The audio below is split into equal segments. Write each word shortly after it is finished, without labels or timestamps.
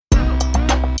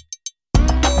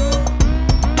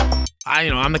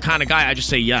I'm the kind of guy, I just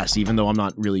say yes, even though I'm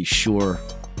not really sure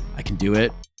I can do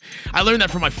it. I learned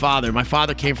that from my father. My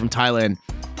father came from Thailand.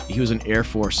 He was an Air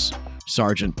Force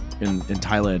sergeant in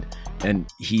Thailand, and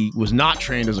he was not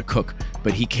trained as a cook,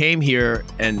 but he came here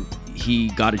and he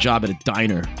got a job at a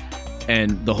diner.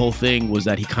 And the whole thing was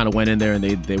that he kind of went in there and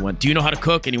they went, "Do you know how to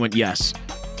cook?" And he went, "Yes."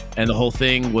 And the whole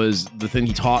thing was, the thing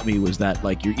he taught me was that,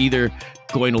 like, you're either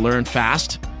going to learn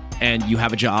fast and you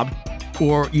have a job,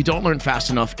 or you don't learn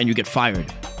fast enough and you get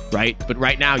fired, right? But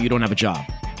right now you don't have a job.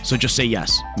 So just say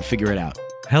yes and figure it out.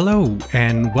 Hello,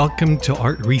 and welcome to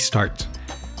Art Restart,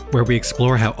 where we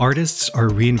explore how artists are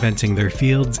reinventing their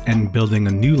fields and building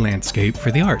a new landscape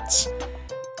for the arts.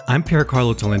 I'm Pier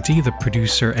Carlo Talenti, the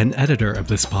producer and editor of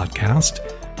this podcast,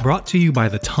 brought to you by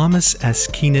the Thomas S.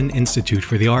 Keenan Institute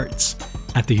for the Arts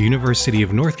at the University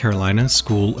of North Carolina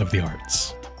School of the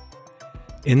Arts.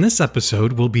 In this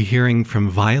episode, we'll be hearing from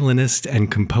violinist and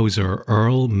composer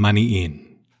Earl Mani'in.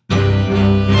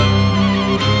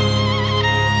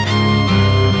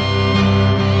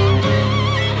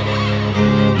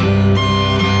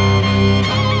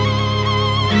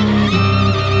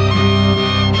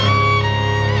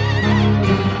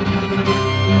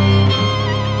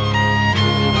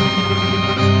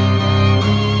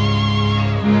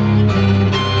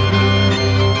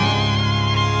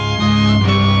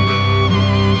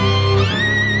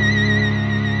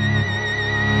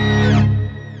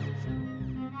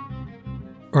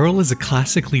 Earl is a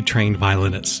classically trained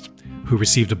violinist who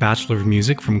received a Bachelor of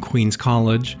Music from Queen's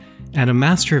College and a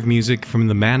Master of Music from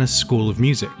the Mannes School of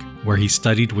Music, where he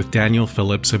studied with Daniel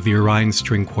Phillips of the Orion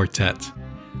String Quartet.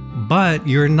 But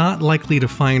you're not likely to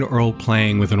find Earl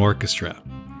playing with an orchestra.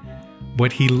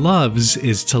 What he loves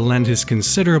is to lend his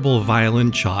considerable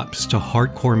violin chops to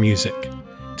hardcore music,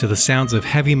 to the sounds of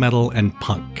heavy metal and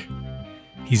punk.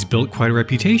 He's built quite a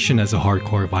reputation as a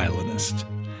hardcore violinist.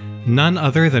 None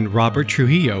other than Robert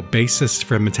Trujillo, bassist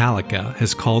for Metallica,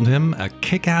 has called him a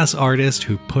kick-ass artist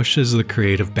who pushes the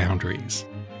creative boundaries.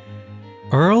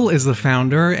 Earl is the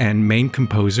founder and main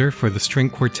composer for the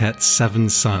string quartet Seven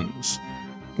Sons,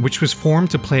 which was formed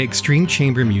to play extreme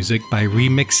chamber music by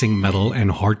remixing metal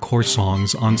and hardcore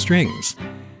songs on strings.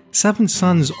 Seven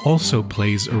Sons also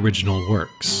plays original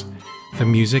works. The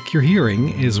music you're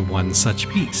hearing is one such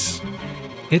piece.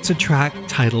 It's a track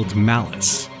titled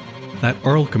Malice, that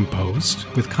Earl composed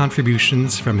with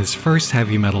contributions from his first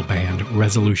heavy metal band,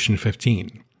 Resolution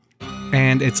 15.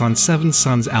 And it's on Seven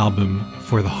Sons' album,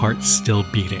 For the Heart Still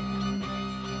Beating.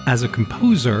 As a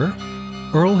composer,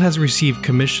 Earl has received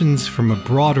commissions from a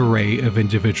broad array of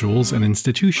individuals and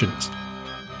institutions,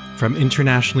 from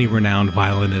internationally renowned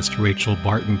violinist Rachel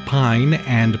Barton Pine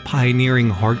and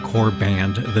pioneering hardcore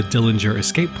band The Dillinger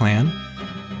Escape Plan,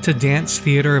 to Dance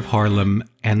Theater of Harlem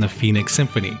and the Phoenix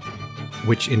Symphony,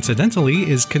 which incidentally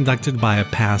is conducted by a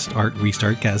past Art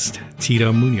Restart guest,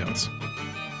 Tito Munoz.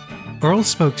 Earl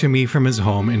spoke to me from his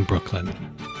home in Brooklyn.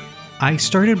 I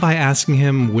started by asking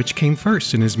him which came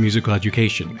first in his musical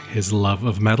education, his love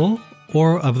of metal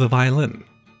or of the violin.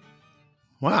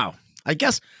 Wow. I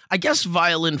guess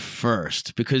violin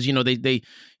first, because they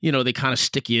kind of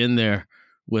stick you in there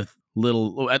with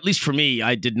little, at least for me,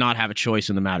 I did not have a choice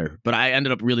in the matter, but I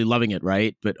ended up really loving it,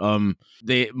 right? But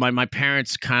my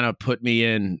parents kind of put me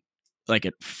in like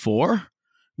at 4,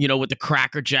 with the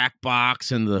Cracker Jack box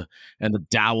and the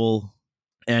dowel,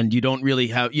 and you don't really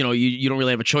have, you don't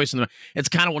really have a choice in the. It's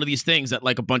kind of one of these things that,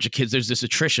 like, a bunch of kids, there's this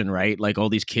attrition, right? Like, all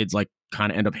these kids like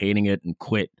kind of end up hating it and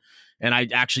quit. And I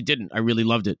actually didn't. I really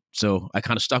loved it. So I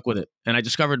kind of stuck with it. And I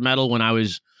discovered metal when I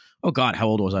was, oh God, how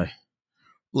old was I?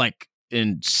 Like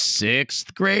in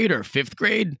 6th grade or 5th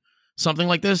grade, something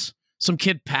like this. Some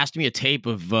kid passed me a tape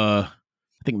of, I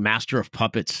think, Master of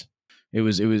Puppets. It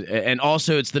was, and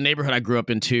also it's the neighborhood I grew up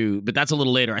in too, but that's a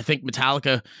little later. I think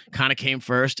Metallica kind of came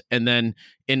first, and then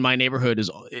in my neighborhood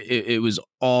it was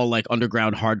all like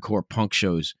underground hardcore punk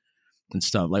shows and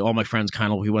stuff. Like, all my friends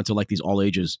we went to like these all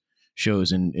ages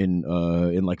shows in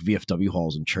like VFW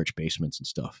halls and church basements and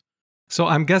stuff. So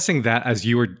I'm guessing that as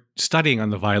you were studying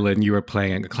on the violin, you were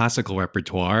playing a classical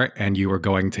repertoire and you were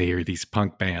going to hear these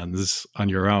punk bands on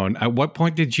your own. At what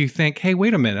point did you think, hey,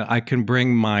 wait a minute, I can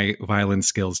bring my violin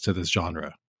skills to this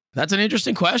genre? That's an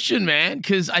interesting question, man,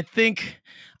 because I think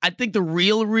the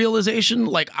real realization,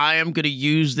 like, I am going to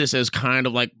use this as kind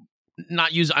of like,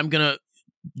 I'm going to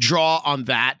draw on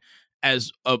that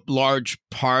as a large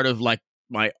part of like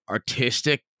my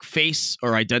artistic face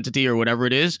or identity or whatever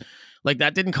it is. Like,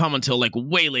 that didn't come until like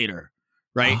way later,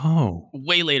 right? Oh.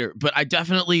 Way later. But I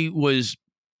definitely was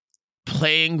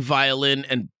playing violin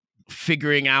and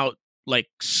figuring out like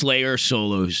Slayer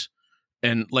solos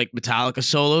and like Metallica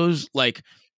solos, like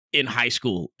in high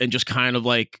school and just kind of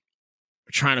like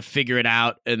trying to figure it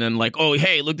out. And then like, oh,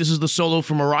 hey, look, this is the solo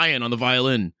from Orion on the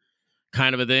violin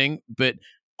kind of a thing. But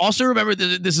also remember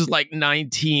that this is like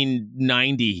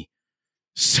 1990.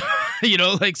 So,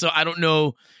 like, so I don't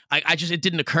know. I just, it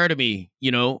didn't occur to me,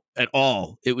 at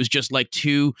all. It was just like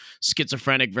two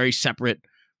schizophrenic, very separate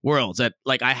worlds that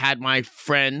like I had my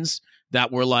friends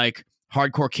that were like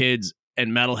hardcore kids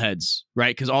and metalheads,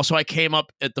 right? Because also I came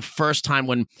up at the first time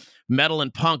when metal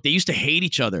and punk, they used to hate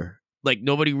each other. Like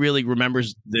nobody really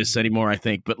remembers this anymore, I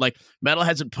think. But like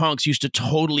metalheads and punks used to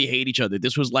totally hate each other.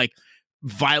 This was like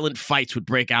violent fights would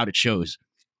break out at shows.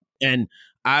 And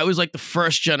I was like the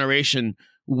first generation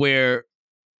where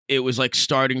it was like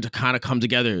starting to kind of come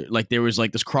together. Like there was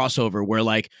like this crossover where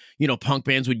like, punk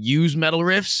bands would use metal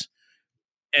riffs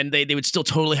and they would still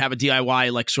totally have a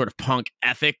DIY like sort of punk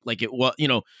ethic. Like it was,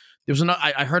 there was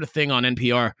I heard a thing on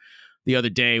NPR the other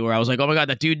day where I was like, oh my God,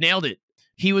 that dude nailed it.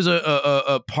 He was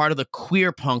a part of the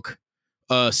queer punk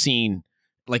scene,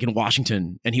 like in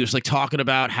Washington. And he was like talking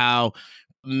about how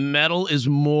metal is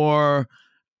more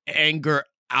anger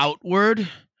outward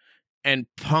and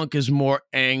punk is more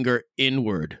anger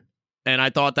inward. And I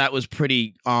thought that was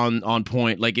pretty on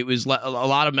point. Like it was a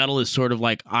lot of metal is sort of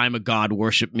like, I'm a god,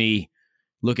 worship me.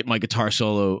 Look at my guitar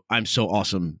solo. I'm so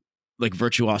awesome. Like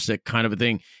virtuosic kind of a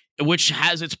thing, which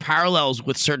has its parallels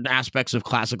with certain aspects of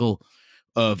classical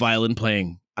violin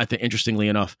playing, I think, interestingly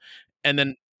enough. And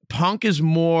then punk is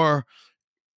more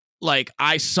like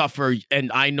I suffer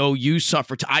and I know you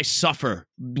suffer. I suffer.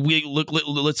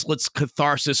 Let's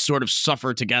catharsis sort of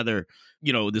suffer together.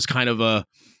 This kind of a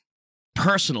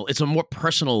personal. It's a more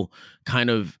personal kind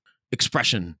of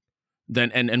expression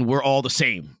than and we're all the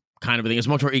same kind of a thing. It's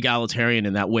much more egalitarian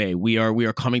in that way. We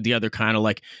are coming together, kind of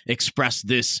like express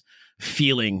this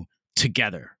feeling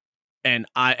together. And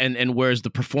whereas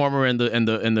the performer and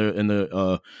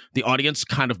the audience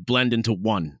kind of blend into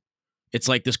one. It's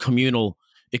like this communal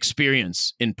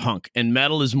experience in punk, and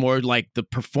metal is more like the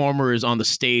performer is on the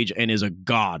stage and is a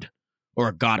god or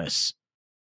a goddess.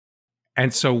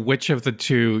 And so which of the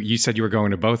two, you said you were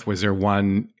going to both, was there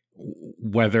one,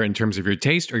 whether in terms of your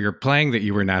taste or your playing, that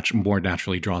you were more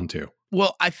naturally drawn to?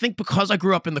 Well, I think because I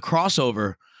grew up in the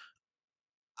crossover,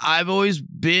 I've always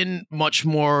been much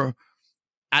more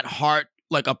at heart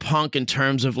like a punk in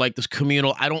terms of like this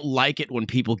communal. I don't like it when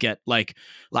people get like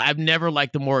I've never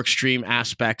liked the more extreme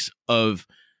aspects of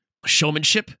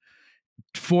showmanship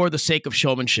for the sake of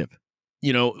showmanship,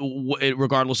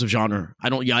 regardless of genre. I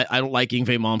don't like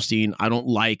Yngwie Malmsteen. I don't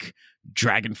like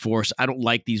Dragon Force. I don't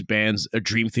like these bands,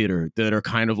 Dream Theater, that are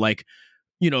kind of like,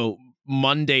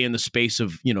 Monday in the space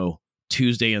of,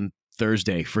 Tuesday and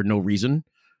Thursday for no reason.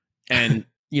 And,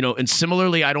 and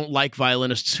similarly, I don't like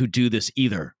violinists who do this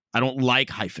either. I don't like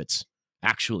Heifetz,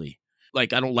 actually.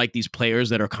 Like, I don't like these players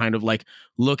that are kind of like,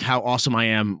 look how awesome I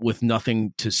am with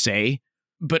nothing to say.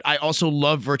 But I also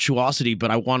love virtuosity,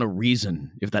 but I want a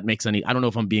reason, if that makes any, I don't know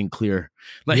if I'm being clear.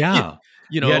 Like, yeah.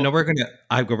 Yeah, no,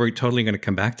 we're totally going to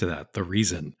come back to that. The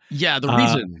reason. Yeah, the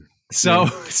reason. So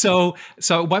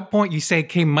at what point, you say,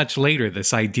 came much later,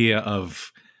 this idea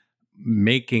of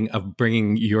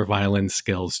bringing your violin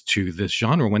skills to this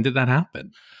genre? When did that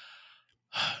happen?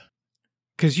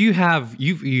 Because you have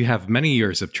many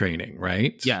years of training,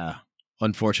 right? Yeah,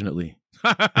 unfortunately.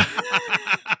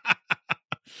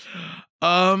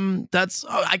 That's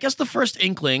I guess the first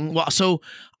inkling. Well, so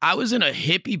I was in a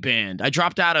hippie band. I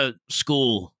dropped out of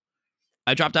school.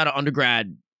 I dropped out of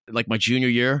undergrad like my junior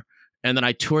year, and then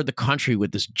I toured the country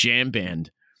with this jam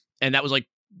band, and that was like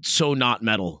so not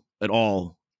metal at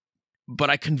all. But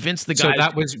I convinced the guys. So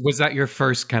that was that your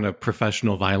first kind of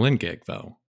professional violin gig,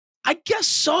 though? I guess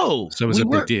so. So it was a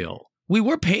big deal. We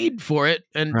were paid for it,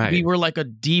 and we were like a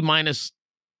D-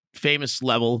 famous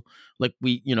level. Like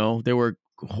there were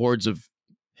hordes of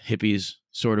hippies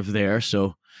sort of there.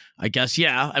 So I guess,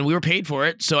 yeah. And we were paid for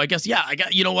it. So I guess, yeah,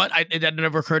 you know what? It had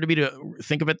never occurred to me to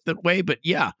think of it that way, but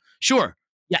yeah, sure.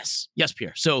 Yes,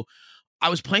 Pierre. So I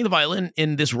was playing the violin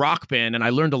in this rock band and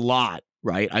I learned a lot,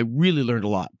 right? I really learned a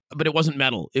lot, but it wasn't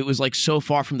metal. It was like so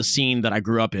far from the scene that I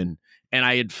grew up in. And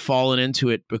I had fallen into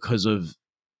it because of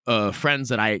friends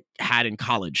that I had in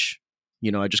college.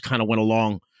 I just kind of went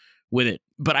along with it.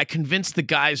 But I convinced the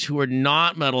guys who were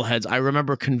not metalheads, I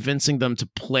remember convincing them to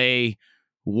play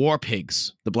War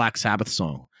Pigs, the Black Sabbath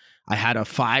song. I had a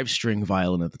 5-string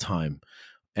violin at the time.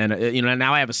 And,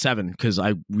 now I have a 7 because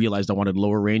I realized I wanted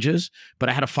lower ranges. But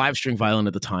I had a 5-string violin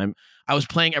at the time. I was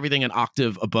playing everything an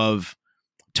octave above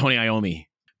Tony Iommi.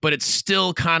 But it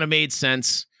still kind of made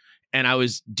sense. And I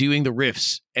was doing the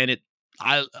riffs. And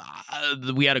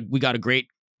we got a great,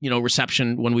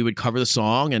 reception when we would cover the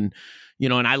song. And,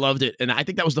 and I loved it. And I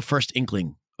think that was the first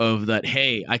inkling of that.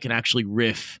 Hey, I can actually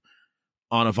riff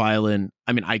on a violin.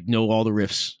 I mean, I know all the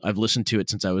riffs. I've listened to it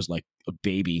since I was like a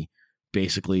baby,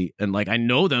 basically. And like, I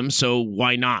know them. So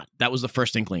why not? That was the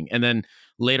first inkling. And then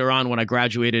later on, when I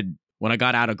graduated, when I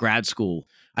got out of grad school,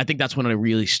 I think that's when I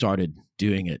really started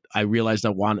doing it. I realized I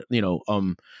wanted,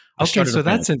 Okay, so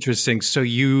that's interesting. So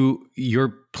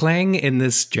you're playing in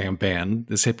this jam band,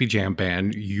 this hippie jam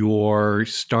band. You're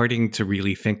starting to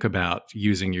really think about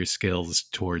using your skills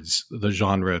towards the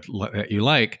genre that you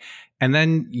like, and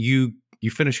then you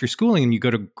finish your schooling and you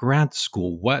go to grad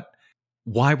school.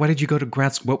 Why did you go to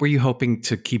grad school? What were you hoping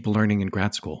to keep learning in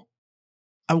grad school?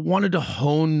 I wanted to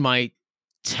hone my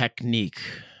technique.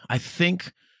 I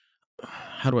think,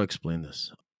 how do I explain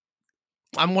this?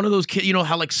 I'm one of those kids,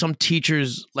 how like some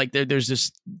teachers, like there's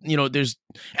this,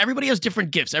 everybody has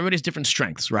different gifts. Everybody has different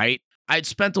strengths, right? I'd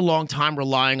spent a long time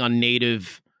relying on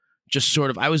native,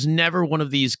 I was never one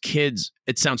of these kids.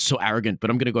 It sounds so arrogant, but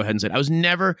I'm going to go ahead and say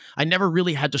it. I never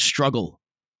really had to struggle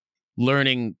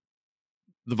learning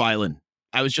the violin.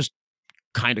 I was just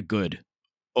kind of good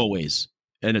always.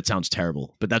 And it sounds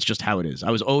terrible, but that's just how it is.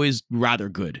 I was always rather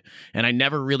good and I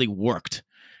never really worked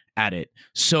at it.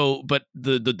 So, but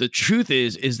the truth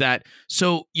is that,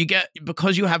 so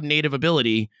because you have native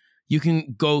ability, you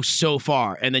can go so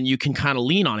far and then you can kind of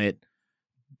lean on it.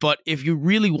 But if you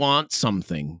really want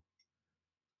something,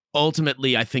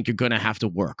 ultimately, I think you're going to have to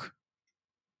work,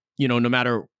 no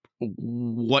matter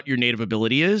what your native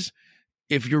ability is.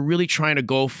 If you're really trying to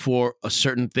go for a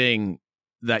certain thing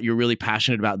that you're really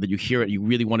passionate about, that you hear it, you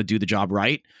really want to do the job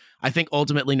right, I think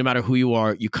ultimately, no matter who you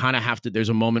are, you kind of have to, there's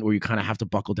a moment where you kind of have to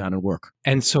buckle down and work.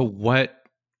 And so what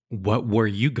were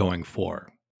you going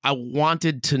for? I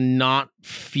wanted to not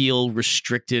feel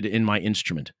restricted in my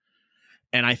instrument.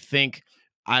 And I think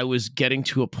I was getting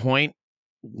to a point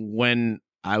when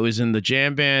I was in the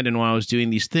jam band and when I was doing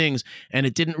these things, and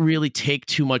it didn't really take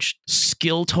too much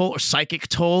skill toll or psychic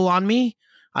toll on me.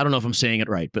 I don't know if I'm saying it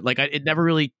right, but like it never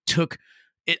really took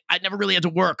it. I never really had to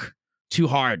work too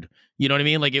hard. You know what I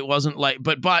mean? Like it wasn't like,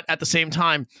 but at the same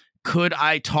time, could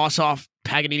I toss off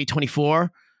Paganini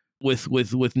 24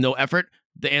 with no effort?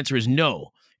 The answer is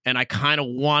no. And I kind of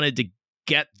wanted to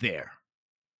get there.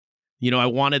 I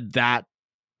wanted that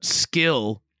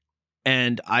skill,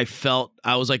 and I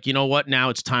was like, you know what? Now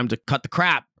it's time to cut the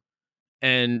crap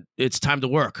and it's time to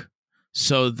work.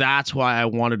 So that's why I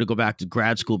wanted to go back to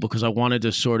grad school, because I wanted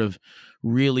to sort of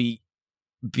really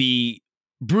be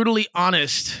brutally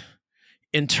honest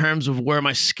in terms of where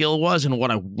my skill was and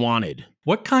what I wanted.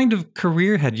 What kind of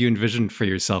career had you envisioned for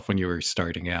yourself when you were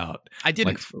starting out? I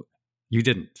didn't. You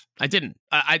didn't? I didn't.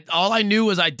 All I knew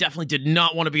was I definitely did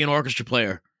not want to be an orchestra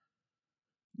player.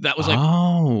 That was like,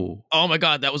 oh my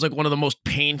God, that was like one of the most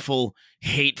painful,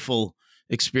 hateful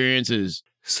experiences.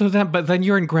 But then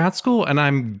you're in grad school, and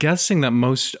I'm guessing that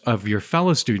most of your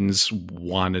fellow students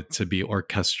wanted to be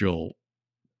orchestral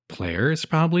players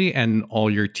probably, and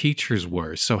all your teachers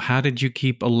were. So how did you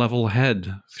keep a level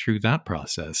head through that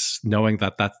process, knowing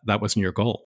that wasn't your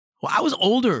goal? Well, I was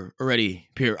older already,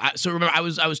 Pierre. So remember, I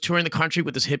was touring the country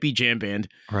with this hippie jam band.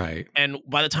 Right. And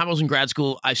by the time I was in grad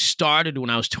school, I started when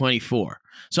I was 24.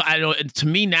 So I don't, to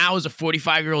me now as a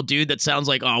 45-year-old dude, that sounds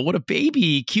like, oh, what a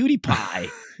baby, cutie pie.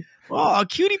 Oh,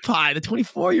 cutie pie, the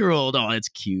 24-year-old. Oh, it's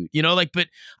cute. But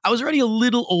I was already a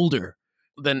little older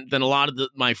than a lot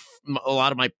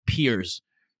of my peers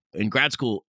in grad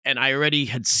school, and I already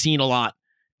had seen a lot,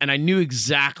 and I knew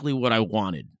exactly what I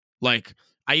wanted. Like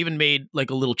I even made like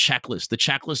a little checklist. The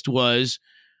checklist was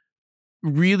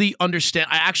really understand.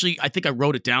 I think I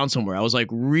wrote it down somewhere. I was like,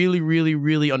 really, really,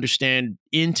 really understand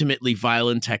intimately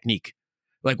violin technique.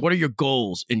 Like, what are your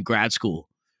goals in grad school?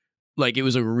 Like, it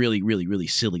was a really, really, really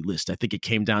silly list. I think it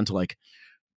came down to like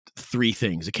 3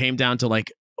 things. It came down to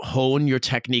like, hone your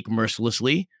technique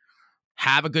mercilessly,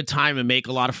 have a good time and make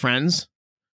a lot of friends,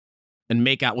 and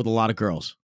make out with a lot of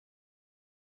girls.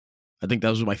 I think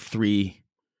those were my 3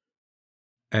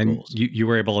 And goals. You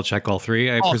were able to check all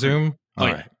 3, I presume? 3.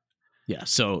 All right. Yeah,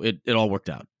 so it all worked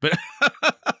out. But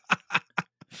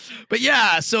but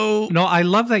yeah, so no, I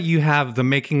love that you have the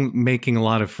making a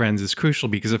lot of friends is crucial,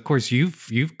 because of course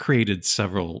you've created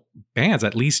several bands,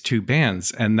 at least 2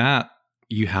 bands, and that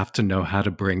you have to know how to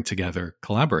bring together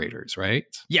collaborators, right?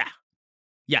 Yeah.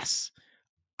 Yes.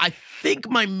 I think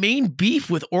my main beef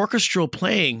with orchestral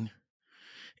playing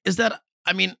is that,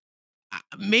 I mean,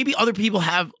 maybe other people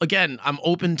have, again, I'm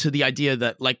open to the idea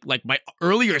that like my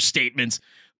earlier statements,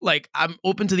 like I'm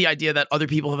open to the idea that other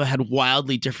people have had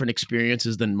wildly different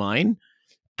experiences than mine.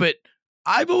 But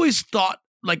I've always thought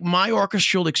like my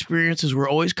orchestral experiences were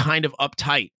always kind of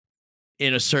uptight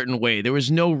in a certain way. There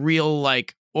was no real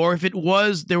like, or if it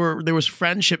was, there was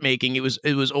friendship making. It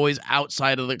was always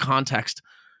outside of the context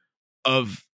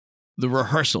of the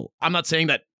rehearsal. I'm not saying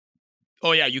that,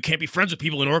 oh yeah, you can't be friends with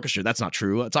people in orchestra. That's not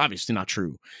true. It's obviously not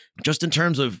true. Just in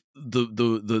terms of the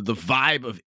vibe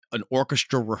of an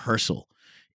orchestra rehearsal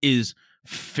is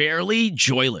fairly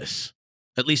joyless,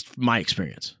 at least from my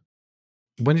experience.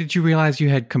 When did you realize you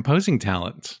had composing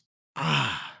talent?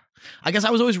 I guess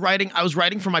I was always writing. I was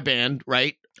writing for my band,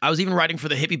 right? I was even writing for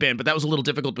the hippie band, but that was a little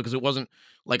difficult because it wasn't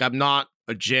like, I'm not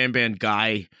a jam band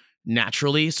guy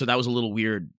naturally. So that was a little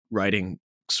weird writing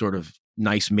sort of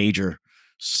nice major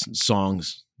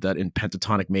songs that in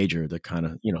pentatonic major that kind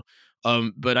of,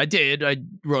 but I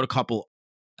wrote a couple,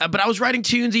 but I was writing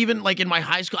tunes even like in my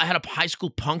high school. I had a high school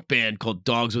punk band called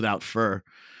Dogs Without Fur.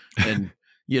 And,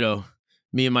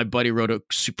 me and my buddy wrote a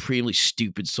supremely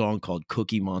stupid song called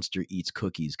Cookie Monster Eats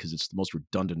Cookies because it's the most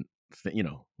redundant thing,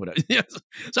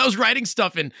 So I was writing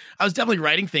stuff, and I was definitely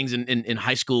writing things in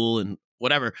high school and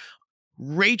whatever.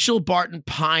 Rachel Barton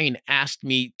Pine asked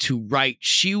me to write.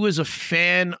 She was a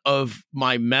fan of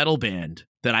my metal band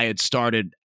that I had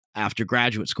started after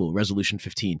graduate school, Resolution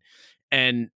 15.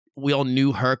 And we all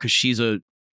knew her because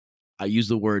I use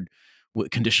the word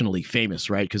conditionally, famous,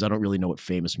 right? Because I don't really know what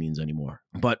famous means anymore.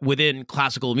 But within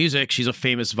classical music, she's a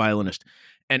famous violinist.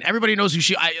 And everybody knows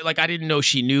who I didn't know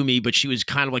she knew me, but she was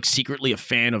kind of like secretly a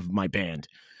fan of my band.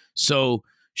 So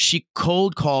she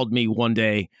cold called me one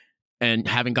day, and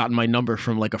having gotten my number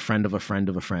from like a friend of a friend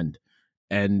of a friend,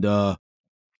 and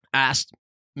asked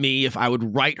me if I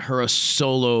would write her a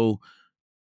solo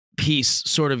piece,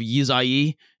 sort of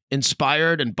Yizai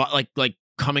inspired, and like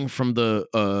coming from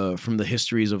the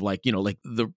histories of like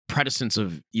the predecessors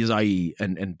of Yizai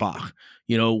and Bach.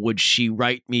 Would she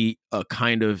write me a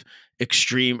kind of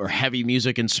extreme or heavy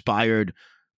music inspired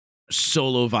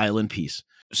solo violin piece?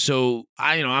 So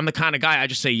I'm the kind of guy, I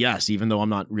just say yes, even though I'm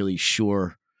not really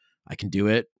sure I can do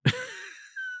it.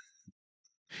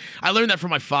 I learned that from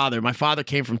my father. My father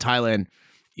came from Thailand.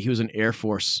 He was an Air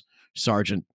Force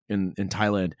sergeant in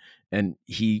Thailand, and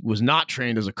he was not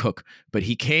trained as a cook, but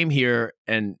he came here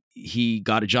and he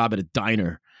got a job at a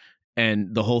diner.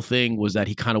 And the whole thing was that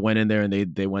he kind of went in there and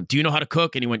they went, "Do you know how to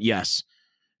cook?" And he went, "Yes."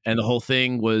 And the whole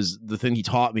thing was, the thing he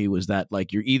taught me was that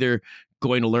like, you're either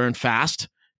going to learn fast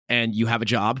and you have a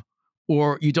job,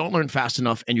 or you don't learn fast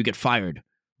enough and you get fired,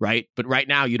 right? But right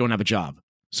now you don't have a job.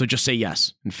 So just say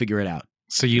yes and figure it out.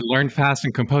 So you learned fast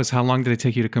and compose. How long did it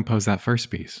take you to compose that first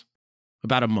piece?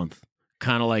 About a month.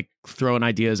 Kind of like throwing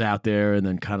ideas out there and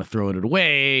then kind of throwing it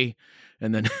away,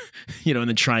 and then, and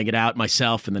then trying it out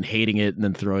myself and then hating it and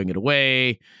then throwing it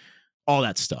away, all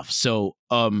that stuff. So,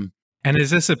 and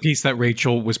is this a piece that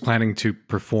Rachel was planning to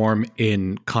perform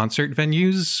in concert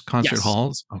venues, concert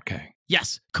halls? Okay.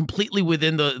 Yes, completely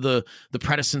within the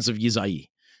predecessors of Yizai.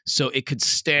 So it could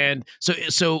stand.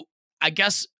 So I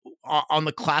guess on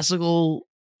the classical,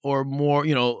 or more,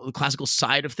 the classical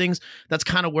side of things, that's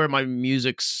kind of where my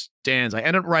music stands. I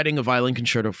ended up writing a violin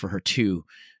concerto for her too,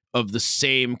 of the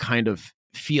same kind of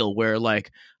feel, where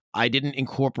like I didn't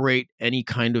incorporate any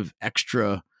kind of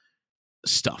extra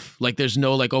stuff. Like there's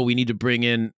no like, oh, we need to bring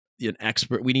in an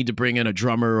expert, we need to bring in a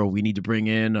drummer, or we need to bring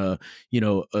in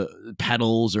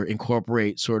pedals, or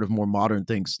incorporate sort of more modern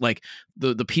things. Like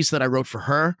the piece that I wrote for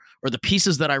her, or the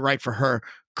pieces that I write for her,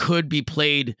 could be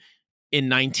played in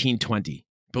 1920,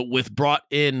 but brought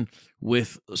in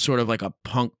with sort of like a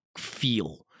punk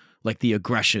feel, like the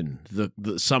aggression,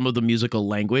 the some of the musical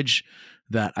language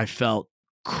that I felt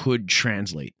could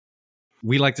translate.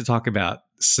 We like to talk about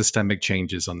systemic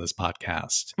changes on this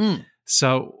podcast.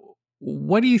 So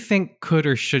what do you think could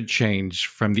or should change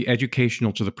from the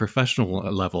educational to the professional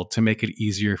level to make it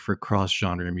easier for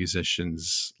cross-genre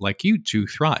musicians like you to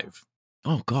thrive?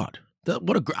 Oh God,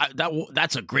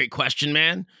 that's a great question,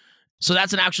 man. So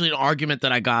that's actually an argument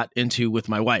that I got into with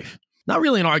my wife. Not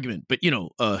really an argument, but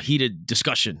a heated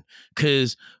discussion.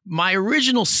 Because my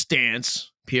original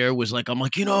stance, Pierre, was like, I'm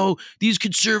like, these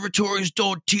conservatories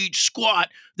don't teach squat.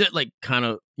 That like kind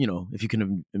of, if you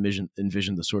can envision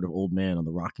the sort of old man on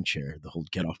the rocking chair, the whole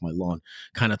 "get off my lawn"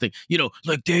 kind of thing.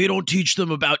 Like they don't teach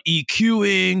them about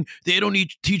EQing. They don't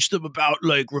teach them about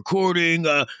like recording.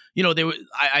 I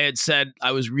had said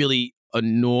I was really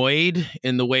annoyed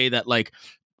in the way that like,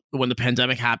 when the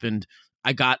pandemic happened,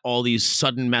 I got all these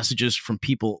sudden messages from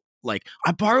people like,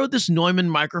 I borrowed this Neumann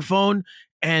microphone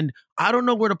and I don't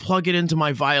know where to plug it into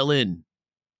my violin,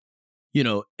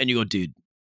 and you go, dude,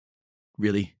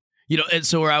 really? And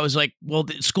so where I was like, well,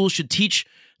 the school should teach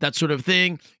that sort of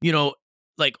thing,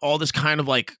 like all this kind of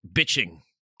like bitching,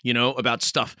 about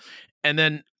stuff. And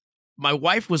then my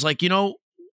wife was like,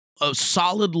 a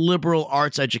solid liberal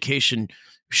arts education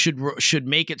should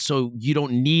make it so you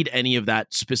don't need any of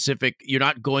that specific. You're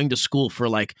not going to school for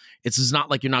like, it's not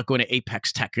like you're not going to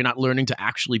Apex Tech. You're not learning to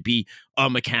actually be a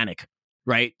mechanic,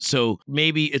 right? So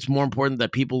maybe it's more important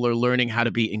that people are learning how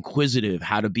to be inquisitive,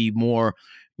 how to be more,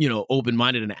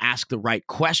 open-minded and ask the right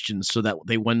questions, so that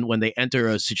they when they enter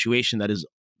a situation that is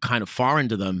kind of foreign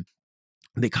to them,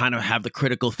 they kind of have the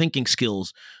critical thinking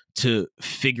skills to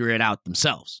figure it out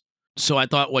themselves. So I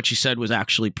thought what she said was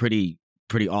actually pretty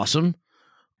awesome.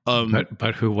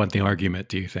 But who won the argument,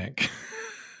 do you think?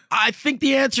 I think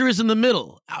the answer is in the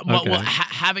middle. Okay.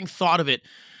 Having thought of it,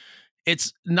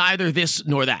 it's neither this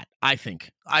nor that. I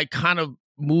think I kind of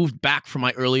moved back from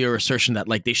my earlier assertion that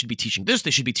like they should be teaching this, they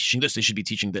should be teaching this, they should be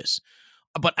teaching this.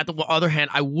 But at the other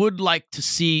hand, I would like to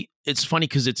see, it's funny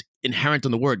because it's inherent in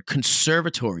the word,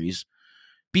 conservatories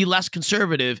be less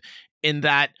conservative in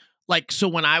that, like, so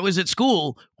when I was at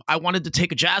school, I wanted to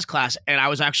take a jazz class and I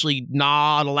was actually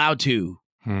not allowed to,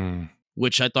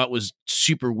 which I thought was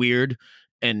super weird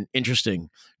and interesting.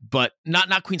 But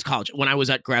not Queens College. When I was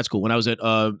at grad school, when I was at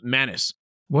Manus.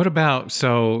 What about,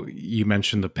 so you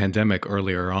mentioned the pandemic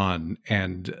earlier on,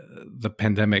 and the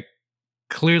pandemic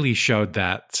clearly showed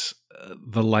that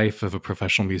the life of a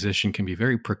professional musician can be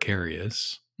very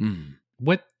precarious.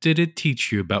 What did it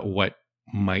teach you about what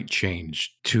might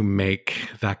change to make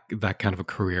that kind of a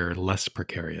career less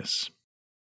precarious?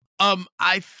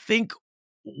 I think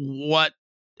what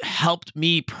helped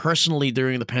me personally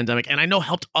during the pandemic, and I know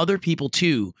helped other people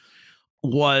too,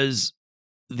 was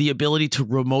the ability to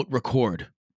remote record.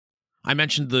 I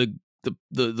mentioned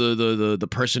the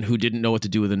person who didn't know what to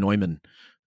do with a Neumann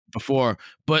before,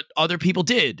 but other people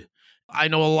did. I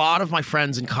know a lot of my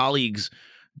friends and colleagues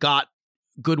got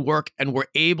good work and were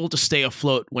able to stay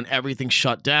afloat when everything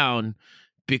shut down,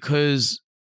 because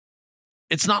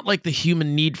it's not like the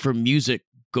human need for music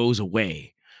goes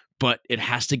away, but it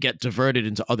has to get diverted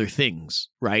into other things,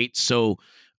 right? So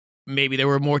maybe there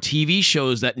were more TV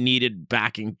shows that needed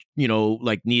backing,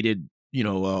 needed,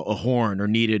 a horn, or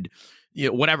needed,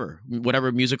 whatever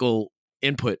musical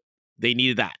input, they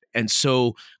needed that. And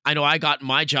so I know I got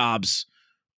my jobs.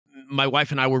 My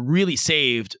wife and I were really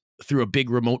saved through a big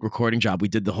remote recording job. We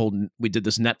did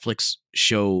this Netflix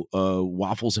show,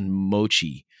 Waffles and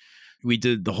Mochi. We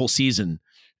did the whole season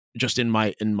just in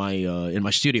my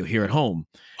studio here at home.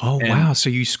 Oh, wow. So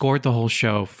you scored the whole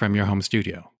show from your home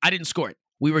studio? I didn't score it.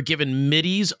 We were given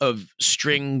midis of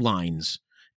string lines,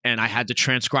 and I had to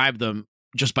transcribe them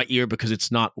just by ear, because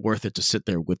it's not worth it to sit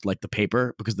there with like the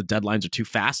paper, because the deadlines are too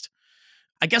fast.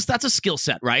 I guess that's a skill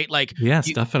set, right? Like,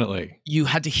 yes, definitely. You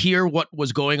had to hear what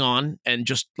was going on and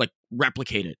just like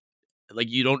replicate it. Like,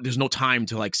 there's no time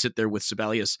to like sit there with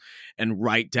Sibelius and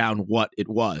write down what it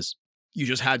was. You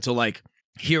just had to like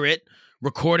hear it,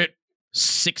 record it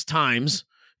 6 times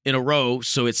in a row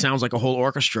so it sounds like a whole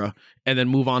orchestra, and then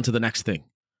move on to the next thing.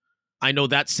 I know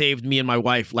that saved me and my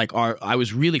wife. Like, I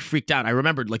was really freaked out. I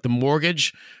remembered like the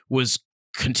mortgage was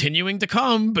continuing to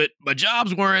come, but my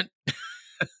jobs weren't.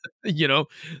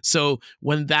 So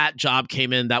when that job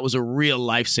came in, that was a real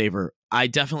lifesaver. I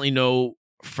definitely know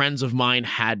friends of mine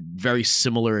had very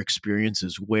similar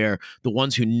experiences, where the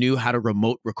ones who knew how to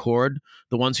remote record,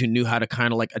 the ones who knew how to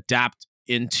kind of like adapt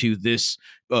into this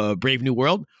brave new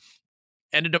world,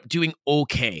 ended up doing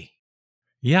okay.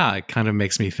 Yeah, it kind of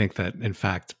makes me think that, in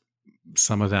fact,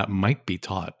 some of that might be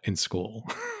taught in school.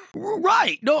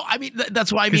 Right. No, I mean,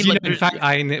 that's why I mean, in fact,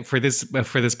 for this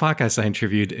podcast, I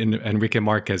interviewed Enrique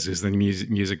Marquez, who's the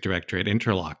music director at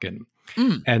Interlochen.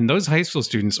 And those high school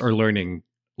students are learning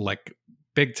like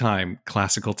big time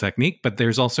classical technique, but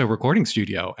there's also a recording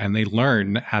studio, and they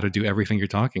learn how to do everything you're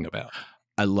talking about.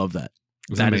 I love that.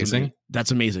 That's amazing.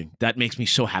 That's amazing. That makes me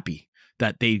so happy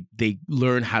that they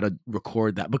learn how to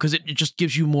record that, because it just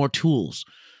gives you more tools.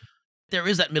 There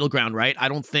is that middle ground, right? I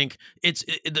don't think it's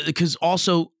because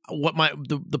also what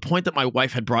the point that my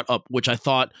wife had brought up, which I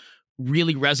thought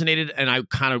really resonated, and I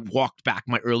kind of walked back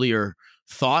my earlier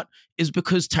thought, is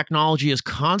because technology is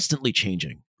constantly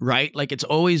changing, right? Like, it's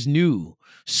always new.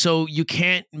 So you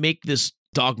can't make this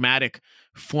dogmatic,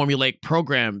 formulaic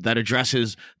program that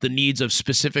addresses the needs of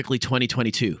specifically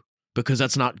 2022. Because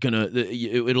that's not gonna,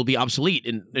 it'll be obsolete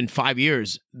in 5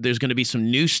 years. There's gonna be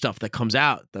some new stuff that comes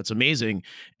out that's amazing,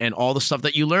 and all the stuff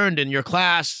that you learned in your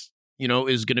class,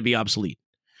 is gonna be obsolete.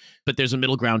 But there's a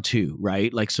middle ground too,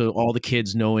 right? Like, so all the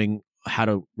kids knowing how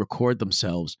to record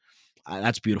themselves,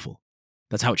 that's beautiful.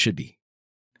 That's how it should be.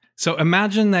 So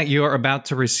imagine that you're about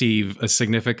to receive a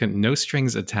significant no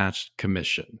strings attached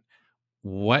commission.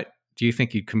 What do you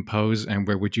think you'd compose, and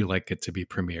where would you like it to be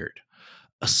premiered?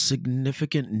 A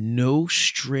significant no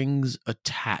strings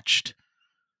attached.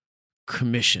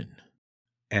 commission.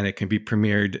 And it can be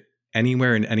premiered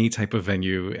anywhere in any type of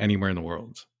venue, anywhere in the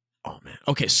world. Oh man.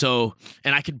 Okay, so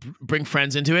and I could bring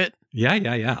friends into it?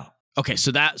 Yeah. Okay,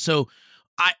 so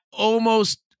I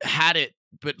almost had it,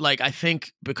 but like I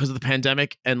think because of the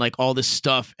pandemic and like all this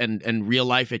stuff and real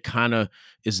life, it kind of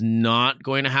is not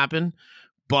going to happen.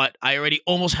 But I already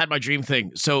almost had my dream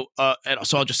thing. So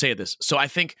so I'll just say this. So I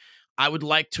think I would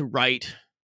like to write.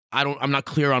 I'm not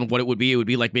clear on what it would be. It would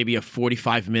be like maybe a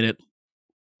 45-minute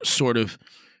sort of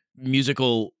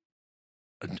musical.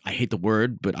 I hate the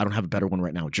word, but I don't have a better one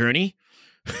right now. Journey.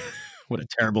 What a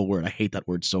terrible word. I hate that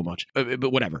word so much.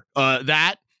 But whatever.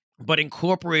 But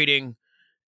incorporating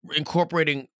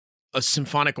a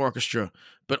symphonic orchestra,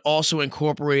 but also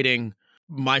incorporating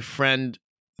my friend,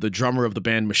 the drummer of the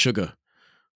band Meshuggah,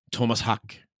 Thomas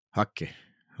Hacke.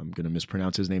 I'm going to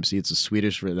mispronounce his name. See, it's a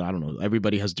Swedish, I don't know.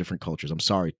 Everybody has different cultures. I'm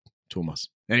sorry, Thomas.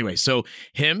 Anyway, so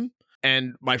him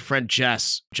and my friend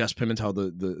Jess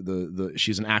Pimentel,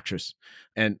 she's an actress,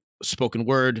 and spoken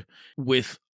word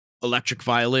with electric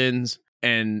violins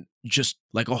and just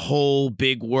like a whole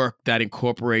big work that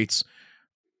incorporates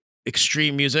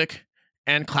extreme music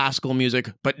and classical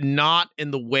music, but not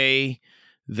in the way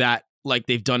that like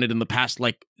they've done it in the past,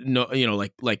 like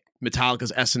like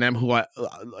Metallica's S&M, who I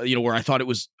where I thought it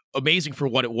was amazing for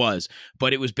what it was,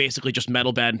 but it was basically just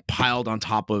metal band piled on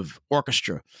top of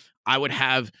orchestra. I would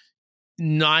have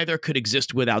neither could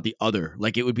exist without the other.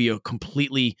 Like it would be a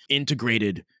completely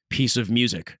integrated piece of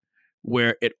music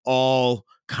where it all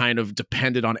kind of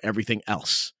depended on everything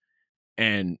else.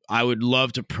 And I would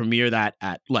love to premiere that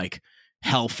at like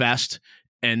Hellfest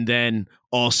and then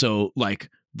also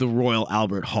like the Royal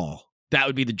Albert Hall. That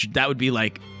would be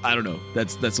like, I don't know,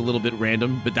 that's a little bit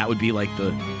random, but that would be like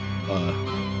the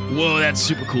whoa, that's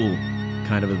super cool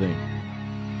kind of a thing.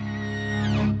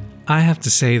 I have to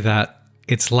say that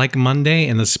it's like Monday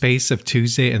in the space of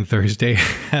Tuesday and Thursday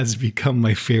has become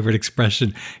my favorite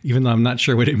expression, even though I'm not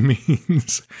sure what it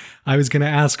means. I was going to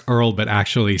ask Earl, but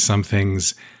actually some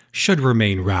things should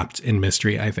remain wrapped in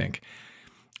mystery, I think.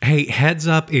 Hey, heads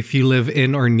up if you live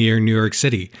in or near New York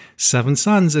City. Seven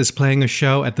Sons is playing a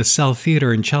show at the Cell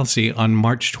Theater in Chelsea on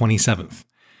March 27th.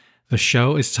 The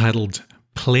show is titled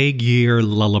Plague Year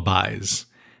Lullabies,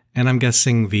 and I'm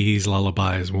guessing these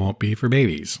lullabies won't be for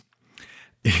babies.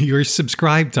 You're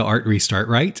subscribed to Art Restart,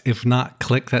 right? If not,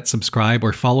 click that subscribe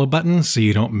or follow button so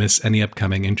you don't miss any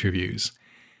upcoming interviews.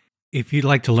 If you'd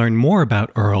like to learn more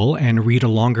about Earl and read a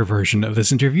longer version of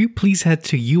this interview, please head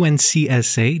to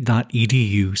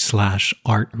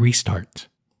uncsa.edu/artrestart.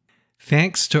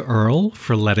 Thanks to Earl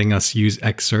for letting us use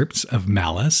excerpts of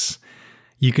Malice.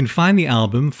 You can find the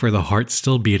album For the Heart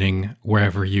Still Beating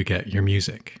wherever you get your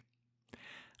music.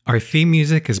 Our theme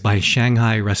music is by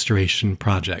Shanghai Restoration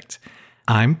Project.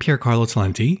 I'm Piercarlo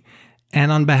Talenti,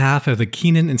 and on behalf of the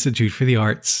Kenan Institute for the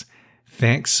Arts,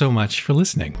 thanks so much for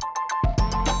listening.